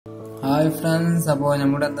Hi friends, അപ്പോൾ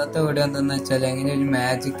നമ്മുടെ ഇന്നത്തെ വീഡിയോ എന്താണെന്ന് വെച്ചാൽ എങ്ങനെ ഒരു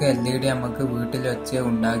മാജിക് LED നമുക്ക് വീട്ടിൽ വെച്ച്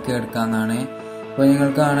ഉണ്ടാക്കിയെടുക്കാമെന്നാണ്. അപ്പോൾ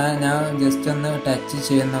നിങ്ങൾക്ക് കാണാൻ ഞാൻ ജസ്റ്റ് ഒന്ന് ടച്ച്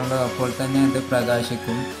ചെയ്യുന്നുള്ളൂ, അപ്പോൾ തന്നെ ഇത്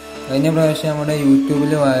പ്രകാശിക്കും. കഴിഞ്ഞ പ്രാവശ്യം നമ്മുടെ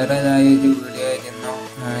യൂട്യൂബിൽ വൈറലായ ഒരു വീഡിയോ ആയിരുന്നു.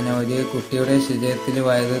 ഒരു കുട്ടിയുടെ ശരീരത്തിൽ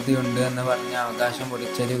വൈദ്യുതി ഉണ്ട് എന്ന് പറഞ്ഞ് അവകാശം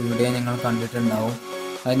പൊടിച്ചൊരു വീഡിയോ നിങ്ങൾ കണ്ടിട്ടുണ്ടാവും.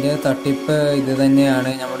 അതിൻ്റെ തട്ടിപ്പ് ഇത് തന്നെയാണ്.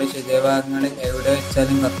 നമ്മുടെ ശരീരഭാഗങ്ങളിൽ എവിടെ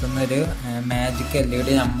വെച്ചാലും കത്തുന്നൊരു മാജിക് LED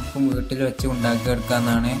നമുക്കും വീട്ടിൽ വെച്ച്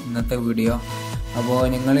ഉണ്ടാക്കിയെടുക്കാമെന്നാണ് ഇന്നത്തെ വീഡിയോ. അപ്പോൾ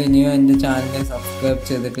നിങ്ങൾ ഇനിയും എൻ്റെ ചാനൽ സബ്സ്ക്രൈബ്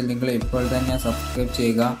ചെയ്തിട്ടില്ലെങ്കിൽ ഇപ്പോൾ തന്നെ സബ്സ്ക്രൈബ്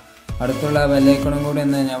ചെയ്യുക. അടുത്തുള്ള ബെല്ലൈക്കണും കൂടി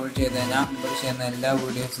ഒന്ന് എനേബിൾ ചെയ്ത് കഴിഞ്ഞാൽ ഇപ്പോൾ ചെയ്യുന്ന എല്ലാ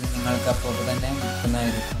വീഡിയോസും നിങ്ങൾക്ക് അപ്പോൾ തന്നെ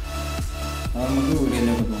കിട്ടുന്നതായിരിക്കും. അപ്പോൾ നമുക്ക്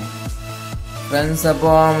വീഡിയോയിലേക്ക് പോകാം ഫ്രണ്ട്സ്.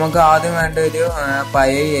 അപ്പോൾ നമുക്ക് ആദ്യം വേണ്ട ഒരു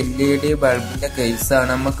പഴയ LED ബൾബിൻ്റെ കേസാണ്.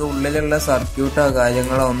 നമുക്ക് ഉള്ളിലുള്ള സർക്യൂട്ടോ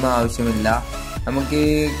കാര്യങ്ങളോ ഒന്നും ആവശ്യമില്ല. നമുക്ക്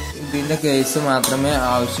ഇതിൻ്റെ കേസ് മാത്രമേ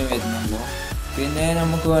ആവശ്യം വരുന്നുള്ളൂ. പിന്നെ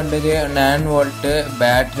നമുക്ക് വേണ്ടൊരു 9 വോൾട്ട്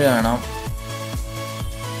ബാറ്ററി വേണം.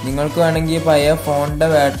 നിങ്ങൾക്ക് വേണമെങ്കിൽ പഴയ ഫോണിൻ്റെ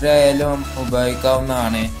ബാറ്ററി ആയാലും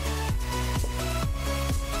ഉപയോഗിക്കാവുന്നതാണ്.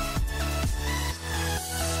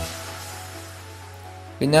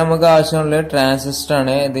 പിന്നെ നമുക്ക് ആവശ്യമുള്ള ട്രാൻസിസ്റ്റർ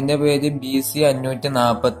ആണ്. ഇതിന്റെ പേര്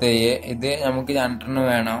BC547. ഇത് നമുക്ക് 2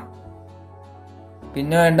 വേണം.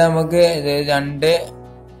 പിന്നെ വേണ്ട നമുക്ക് 2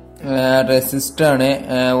 റെസിസ്റ്റർ ആണ്.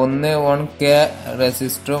 ഒന്ന് 1K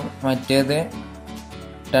റെസിസ്റ്ററും മറ്റേത്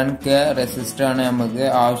 10K റെസിസ്റ്റർ ആണ് നമുക്ക്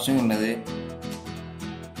ആവശ്യമുള്ളത്.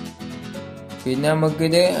 പിന്നെ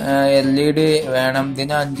നമുക്കിത് LED വേണം.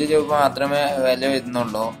 ഇതിന് 5 രൂപ മാത്രമേ വില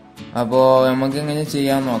വരുന്നുള്ളൂ. അപ്പോൾ നമുക്ക് എങ്ങനെ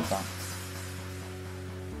ചെയ്യാൻ നോക്കാം.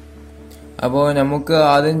 അപ്പോൾ നമുക്ക്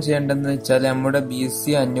ആദ്യം ചെയ്യേണ്ടതെന്ന് വെച്ചാൽ നമ്മുടെ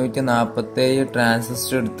BC547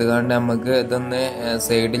 ട്രാൻസിസ്റ്റർ എടുത്തുകൊണ്ട് നമുക്ക് ഇതൊന്ന്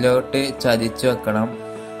സൈഡിലോട്ട് ചരിച്ചു വെക്കണം.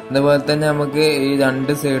 അതുപോലെ തന്നെ നമുക്ക് ഈ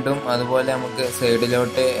 2 സൈഡും അതുപോലെ നമുക്ക്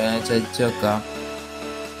സൈഡിലോട്ട് ചരിച്ചു വെക്കാം.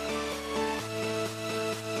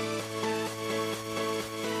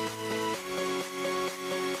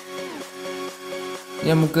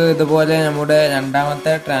 നമുക്ക് ഇതുപോലെ നമ്മുടെ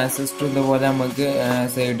രണ്ടാമത്തെ ട്രാൻസിസ്റ്റർ ഇതുപോലെ നമുക്ക്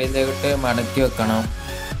സൈഡിലോട്ട് മടക്കി വെക്കണം.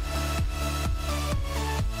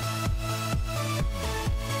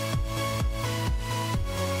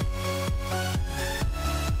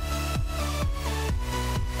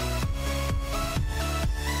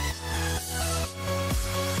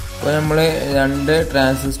 അപ്പോൾ നമ്മൾ 2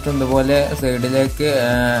 ട്രാൻസിസ്റ്റർ ഇതുപോലെ സൈഡിലേക്ക്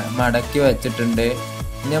മടക്കി വെച്ചിട്ടുണ്ട്.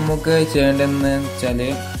 ഇനി നമുക്ക് ചെയ്യേണ്ടതെന്ന് വെച്ചാൽ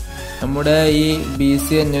നമ്മുടെ ഈ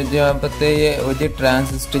BC547 ഒരു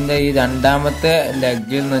ട്രാൻസിസ്റ്ററിൻ്റെ ഈ രണ്ടാമത്തെ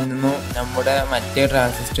ലെഗിൽ നിന്നും നമ്മുടെ മറ്റേ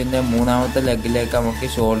ട്രാൻസിസ്റ്ററിൻ്റെ മൂന്നാമത്തെ ലെഗിലേക്ക്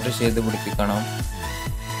നമുക്ക് ഷോൾഡർ ചെയ്ത് പിടിപ്പിക്കണം.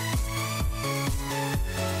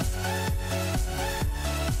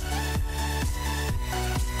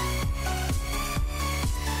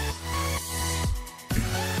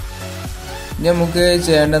 നമുക്ക്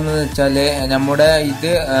ചെയ്യേണ്ടതെന്ന് വെച്ചാൽ നമ്മുടെ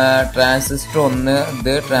ഇത് ട്രാൻസിസ്റ്റർ 1,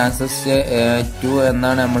 ഇത് ട്രാൻസിസ്റ്റർ 2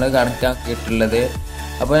 എന്നാണ് നമ്മൾ കണക്കാക്കിയിട്ടുള്ളത്.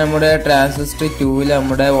 അപ്പോൾ നമ്മുടെ ട്രാൻസിസ്റ്റർ 2ൽ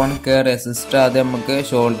നമ്മുടെ 1K റെസിസ്റ്റർ അത് നമുക്ക്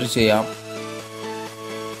ഷോൾഡർ ചെയ്യാം.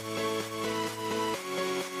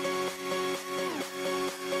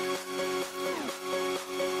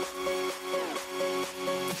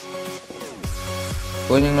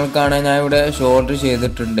 അപ്പോൾ നിങ്ങൾക്ക് കാണാൻ ഞാൻ ഇവിടെ ഷോൾഡർ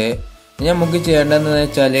ചെയ്തിട്ടുണ്ട്. ഇനി നമുക്ക് ചെയ്യേണ്ടതെന്ന്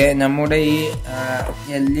വെച്ചാൽ നമ്മുടെ ഈ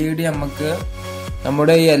LED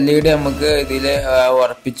നമുക്ക് ഇതിൽ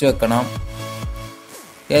ഉറപ്പിച്ചു വെക്കണം.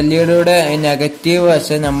 LEDയുടെ നെഗറ്റീവ്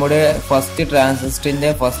വശം നമ്മുടെ ഫസ്റ്റ് ട്രാൻസിസ്റ്ററിന്റെ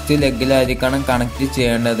ഫസ്റ്റ് ലെഗിലായിരിക്കണം കണക്ട്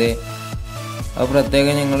ചെയ്യേണ്ടത്. അത്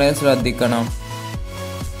പ്രത്യേകം നിങ്ങൾ ശ്രദ്ധിക്കണം.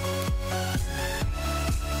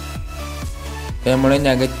 നമ്മൾ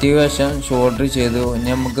നെഗറ്റീവ് വശം ഷോൾഡർ ചെയ്തു.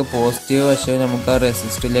 ഇനി നമുക്ക് പോസിറ്റീവ് വശം നമുക്ക് ആ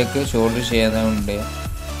റെസിസ്റ്ററിലേക്ക് ഷോൾഡർ ചെയ്യാനുണ്ട്.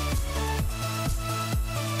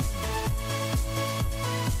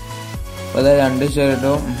 അപ്പോൾ അത് 2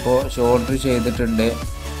 സൈഡും ഇപ്പോൾ ഷോൾഡർ ചെയ്തിട്ടുണ്ട്.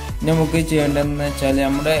 നമുക്ക് ചെയ്യേണ്ടതെന്ന് വെച്ചാൽ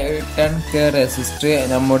നമ്മുടെ 10K റെസിസ്റ്റർ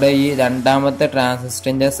നമ്മുടെ ഈ രണ്ടാമത്തെ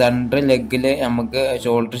ട്രാൻസിസ്റ്ററിന്റെ സെൻട്രൽ ലെഗിൽ നമുക്ക്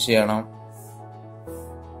ഷോൾഡർ ചെയ്യണം.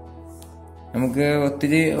 നമുക്ക്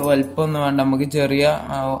ഒത്തിരി വലുപ്പമൊന്നും വേണ്ട. നമുക്ക് ചെറിയ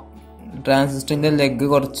ട്രാൻസിസ്റ്ററിന്റെ ലെഗ്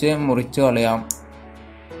കുറച്ച് മുറിച്ച് കളയാം.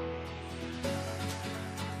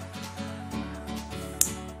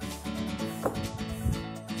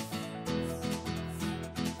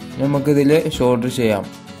 നമുക്കിതിൽ ഷോൾഡർ ചെയ്യാം.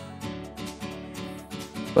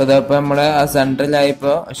 അപ്പോൾ അതപ്പോൾ നമ്മളെ ആ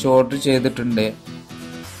സെൻട്രലായിപ്പോൾ ഷോൾഡർ ചെയ്തിട്ടുണ്ട്.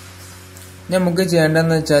 നമുക്ക്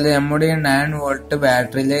ചെയ്യേണ്ടതെന്ന് വെച്ചാൽ നമ്മുടെ 9 വോൾട്ട്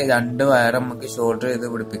ബാറ്ററിയിൽ 2 വയർ നമുക്ക് ഷോൾഡർ ചെയ്ത്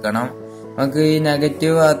പിടിപ്പിക്കണം. നമുക്ക് ഈ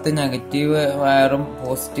നെഗറ്റീവ് ഭാഗത്ത് നെഗറ്റീവ് വയറും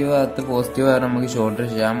പോസിറ്റീവ് ഭാഗത്ത് പോസിറ്റീവ് വയറും നമുക്ക് ഷോൾഡർ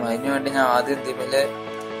ചെയ്യാം. അതിനുവേണ്ടി ഞാൻ ആദ്യം ഇതിൽ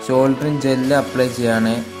ഷോൾഡറിങ് ജെല്ല് അപ്ലൈ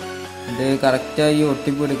ചെയ്യാണ്. ഇത് കറക്റ്റായി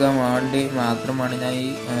ഒട്ടിപ്പിടിക്കാൻ വേണ്ടി മാത്രമാണ് ഞാൻ ഈ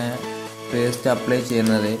പേസ്റ്റ് അപ്ലൈ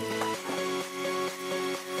ചെയ്യുന്നത്.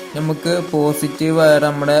 നമുക്ക് പോസിറ്റീവ് വയർ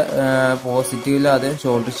നമ്മുടെ പോസിറ്റീവിൽ ആദ്യം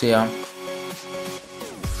ഷോൾഡർ ചെയ്യാം.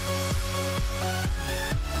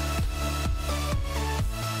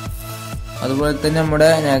 അതുപോലെ തന്നെ നമ്മുടെ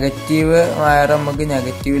നെഗറ്റീവ് വയർ നമുക്ക്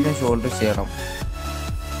നെഗറ്റീവിലും ഷോൾഡർ ചെയ്യണം.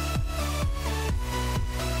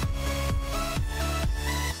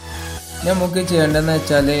 നമുക്ക് ചെയ്യേണ്ടതെന്ന്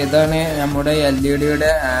വെച്ചാൽ ഇതാണ് നമ്മുടെ LED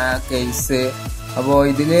കേസ്. അപ്പോൾ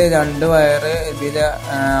ഇതിൽ 2 വയർ ഇതിൽ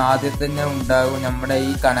ആദ്യം തന്നെ ഉണ്ടാകും. നമ്മുടെ ഈ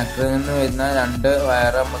കണക്കിൽ നിന്ന് വരുന്ന 2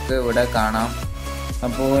 വയർ നമുക്ക് ഇവിടെ കാണാം.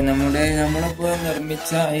 അപ്പോൾ നമ്മളിപ്പോൾ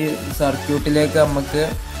നിർമ്മിച്ച ഈ സർക്യൂട്ടിലേക്ക് നമുക്ക്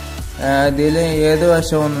ഇതിൽ ഏത്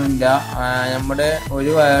വശമൊന്നുമില്ല. നമ്മുടെ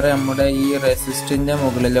ഒരു വയർ നമ്മുടെ ഈ റെസിസ്റ്ററിന്റെ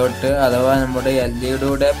മുകളിലോട്ട് അഥവാ നമ്മുടെ LED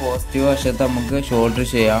പോസിറ്റീവ് വശത്ത് നമുക്ക് ഷോൾഡർ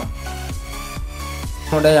ചെയ്യാം.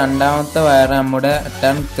 നമ്മുടെ രണ്ടാമത്തെ വയർ നമ്മുടെ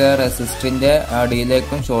 10K റെസിസ്റ്ററിന്റെ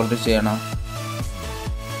അടിയിലേക്കും ഷോൾഡർ ചെയ്യണം.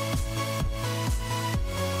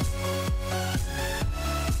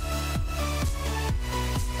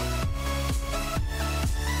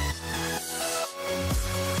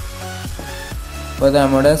 അപ്പോൾ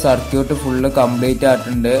നമ്മുടെ സർക്യൂട്ട് ഫുള്ള് കംപ്ലീറ്റ്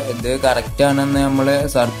ആയിട്ടുണ്ട്. ഇത് കറക്റ്റ് ആണെന്ന്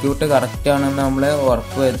സർക്യൂട്ട് കറക്റ്റ് ആണെന്ന് നമ്മൾ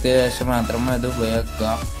ഉറപ്പ് വരുത്തിയ ശേഷം മാത്രമേ ഇത്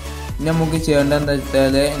ഉപയോഗിക്കുക. ഇനി നമുക്ക് ചെയ്യേണ്ടത് എന്താ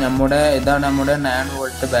വെച്ചാൽ ഇതാണ് നമ്മുടെ 9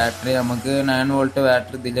 വോൾട്ട് ബാറ്ററി. നമുക്ക് 9 വോൾട്ട്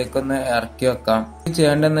ബാറ്ററി ഇതിലേക്കൊന്ന് ഇറക്കി വെക്കാം.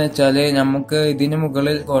 ചെയ്യേണ്ടതെന്ന് വെച്ചാൽ നമുക്ക് ഇതിന്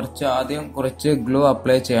മുകളിൽ ആദ്യം കുറച്ച് ഗ്ലൂ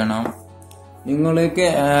അപ്ലൈ ചെയ്യണം.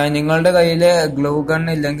 നിങ്ങളുടെ കയ്യിൽ ഗ്ലൂ ഗൺ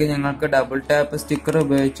ഇല്ലെങ്കിൽ നിങ്ങൾക്ക് ഡബിൾ ടാപ്പ് സ്റ്റിക്കർ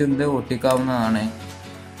ഉപയോഗിച്ച് ഇത് ഒട്ടിക്കാവുന്നതാണ്.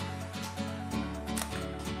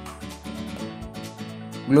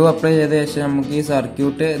 ഗ്ലൂ അപ്ലൈ ചെയ്ത ശേഷം നമുക്ക് ഈ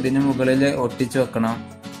സർക്യൂട്ട് ഇതിന് മുകളിൽ ഒട്ടിച്ചു വെക്കണം.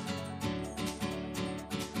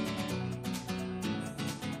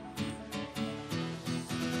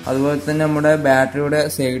 അതുപോലെ തന്നെ നമ്മുടെ ബാറ്ററിയുടെ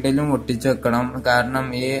സൈഡിലും ഒട്ടിച്ചു വെക്കണം. കാരണം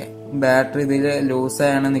ഈ ബാറ്ററി ഇതിൽ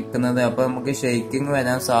ലൂസായാണ് നിൽക്കുന്നത്. അപ്പോൾ നമുക്ക് ഷെയ്ക്കിങ്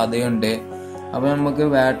വരാൻ സാധ്യതയുണ്ട്. അപ്പോൾ നമുക്ക്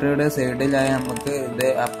ബാറ്ററിയുടെ സൈഡിലായി നമുക്ക് ഇത്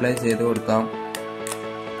അപ്ലൈ ചെയ്ത് കൊടുക്കാം.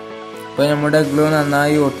 ഇപ്പോൾ നമ്മുടെ ഗ്ലൂ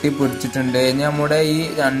നന്നായി ഒട്ടി പിടിച്ചിട്ടുണ്ട്. ഇനി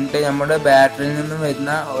നമ്മുടെ ബാറ്ററിയിൽ നിന്നും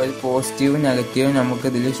വരുന്ന ഒരു പോസിറ്റീവും നെഗറ്റീവും നമുക്ക്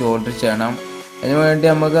ഇതിൽ ഷോൾഡർ ചെയ്യണം. അതിനുവേണ്ടി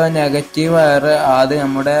നമുക്ക് നെഗറ്റീവ് വയർ ആദ്യം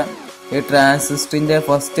നമ്മുടെ ഈ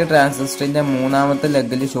ഫസ്റ്റ് ട്രാൻസിസ്റ്ററിന്റെ 3ാമത്തെ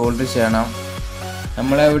ലെഗിൽ ഷോൾഡർ ചെയ്യണം.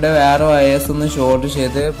 നമ്മളിവിടെ വേറെ വയേഴ്സ് ഒന്നും ഷോൾഡർ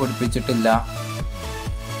ചെയ്ത് പിടിപ്പിച്ചിട്ടില്ല.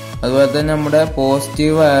 അതുപോലെ തന്നെ നമ്മുടെ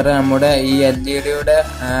പോസിറ്റീവ് വയർ നമ്മുടെ ഈ LED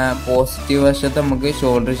പോസിറ്റീവ് വശത്ത് നമുക്ക്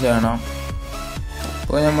ഷോൾഡർ ചെയ്യണം.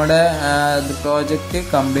 അപ്പോൾ നമ്മുടെ പ്രോജക്റ്റ്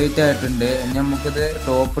കംപ്ലീറ്റ് ആയിട്ടുണ്ട്. ഇനി നമുക്കിത്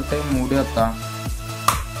ടോപ്പിട്ട് മൂടി വെക്കാം.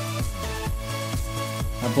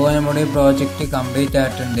 അപ്പോൾ നമ്മുടെ ഈ പ്രോജക്റ്റ് കംപ്ലീറ്റ്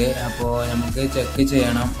ആയിട്ടുണ്ട്. അപ്പോൾ നമുക്ക് ചെക്ക്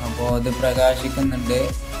ചെയ്യണം. അപ്പോൾ ഇത് പ്രകാശിക്കുന്നുണ്ട്.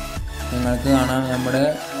 നിങ്ങൾക്ക് കാണാം നമ്മുടെ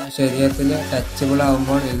ശരീരത്തിൽ ടച്ചബിൾ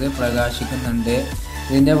ആകുമ്പോൾ ഇത് പ്രകാശിക്കുന്നുണ്ട്.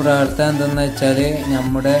 ഇതിൻ്റെ പ്രവർത്തനം എന്തെന്ന് വെച്ചാൽ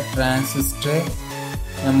നമ്മുടെ ട്രാൻസിസ്റ്റർ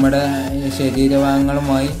നമ്മുടെ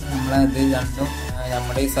ശരീരഭാഗങ്ങളുമായി നമ്മളത് രണ്ടും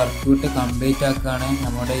നമ്മുടെ ഈ സർക്യൂട്ട് കംപ്ലീറ്റ് ആക്കുകയാണ്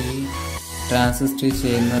നമ്മുടെ ഈ ട്രാൻസിസ്റ്റർ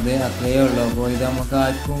ചെയ്യുന്നത്. അത്രയേ ഉള്ളൂ. അപ്പോൾ ഇത് നമുക്ക്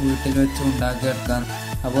ആർക്കും വീട്ടിൽ വെച്ച് ഉണ്ടാക്കിയെടുക്കാം.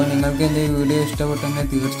 അപ്പോൾ നിങ്ങൾക്ക് എൻ്റെ വീഡിയോ ഇഷ്ടപ്പെട്ടെങ്കിൽ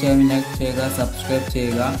തീർച്ചയായും ലൈക്ക് ചെയ്യുക, സബ്സ്ക്രൈബ്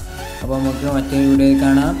ചെയ്യുക. അപ്പോൾ നമുക്ക് മറ്റൊരു വീഡിയോയിൽ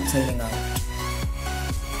കാണാം. Signing out.